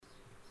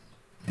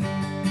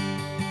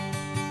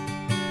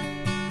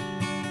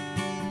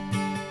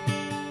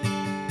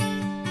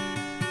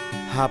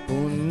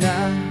Hapon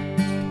na,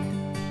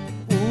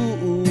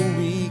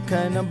 uuwi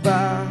ka na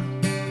ba?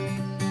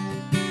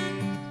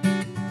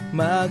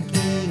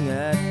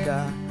 Mag-ingat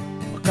ka,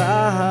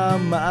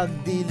 baka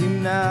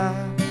magdilim na.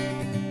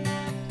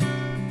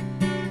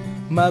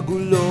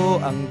 Magulo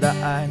ang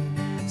daan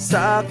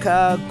sa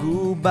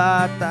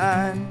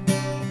kagubatan.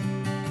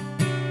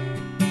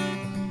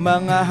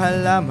 Mga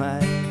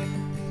halama'y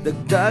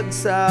dagdag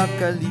sa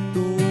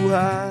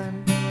kalituhan.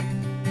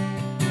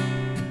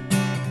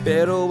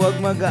 Pero wag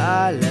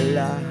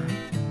mag-alala,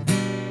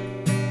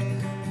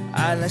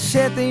 Alas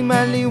Siyete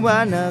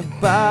maliwanag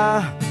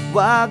pa,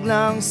 wag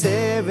lang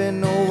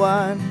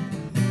 7:01.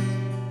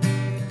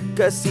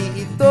 Kasi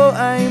ito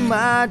ay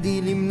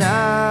madilim na.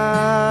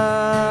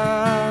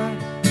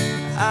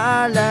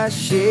 Alas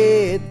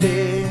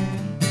Siyete,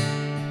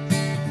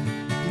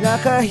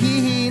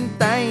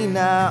 pinakahihintay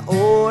na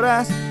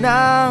oras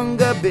ng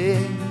gabi.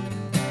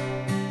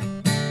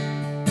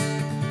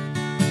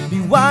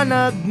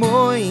 Liwanag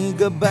mo'y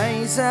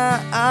gabay sa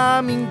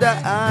aming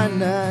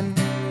daanan.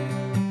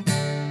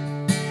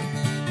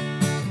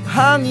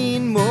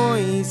 Hangin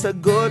mo'y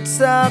sagot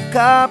sa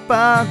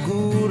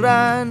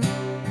kapaguran.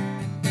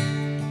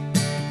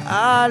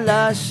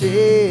 Alas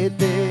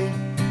Siyete,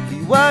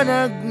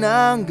 liwanag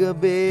ng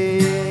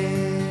gabi.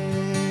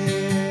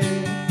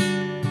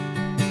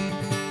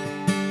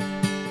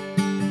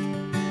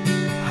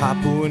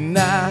 Hapon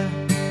na,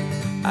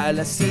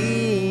 alas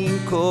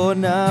 5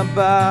 na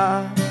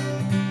ba?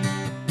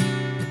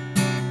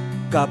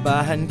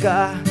 Kabahan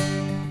ka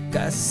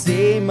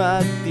kasi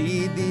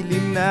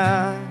magdidilim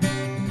na.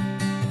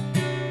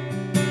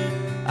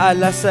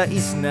 Alas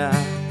 6 na,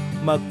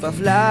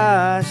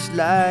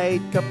 magflaflashlight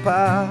ka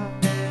pa.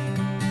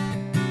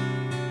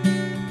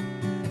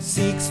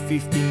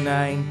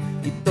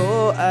 6:59,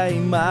 ito ay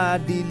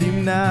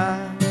madilim na.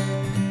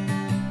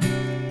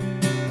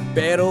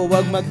 Pero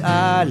wag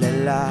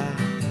mag-alala,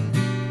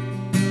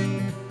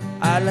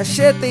 Alas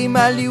Siyete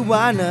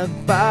maliwanag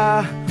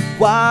pa,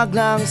 wag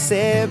lang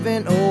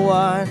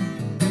 7:01.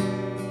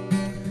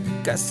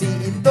 Kasi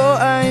ito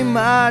ay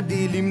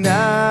madilim na.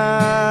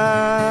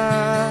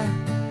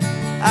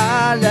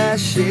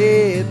 Alas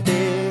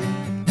Siyete,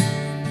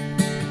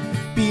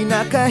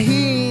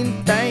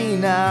 pinakahihintay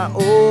na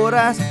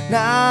oras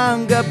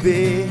ng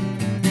gabi.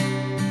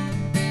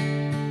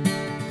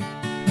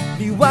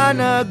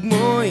 Liwanag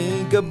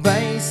mo'y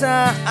gabay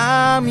sa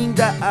aming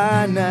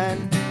daanan.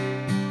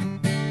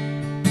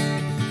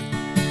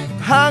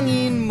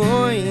 Hangin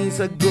mo'y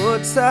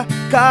sagot sa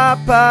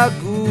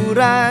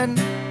kapaguran.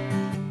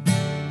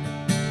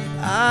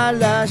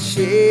 Alas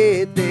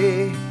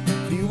Siyete,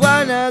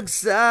 liwanag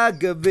sa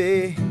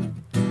gabi.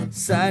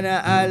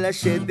 Sana alas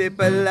 7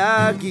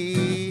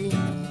 palagi,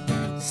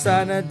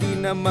 sana di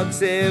na mag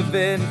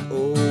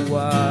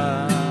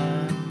 7:01.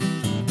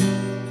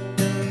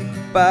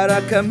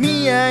 Para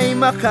kami ay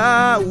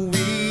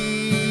makauwi.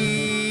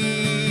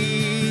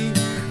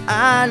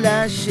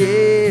 Alas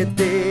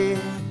 7,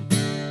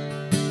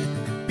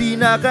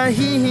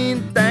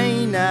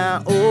 pinakahihintay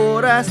na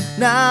oras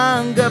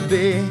ng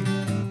gabi.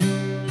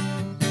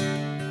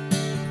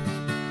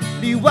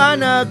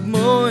 Liwanag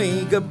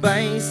mo'y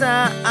gabay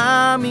sa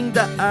aming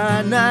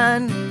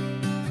daanan.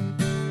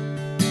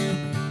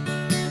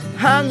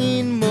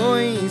 Hangin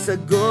mo'y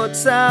sagot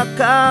sa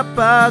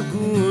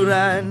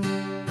kapaguran.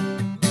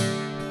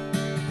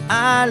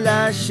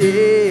 Alas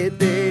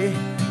 7,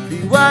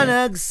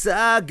 liwanag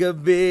sa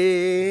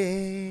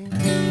gabi.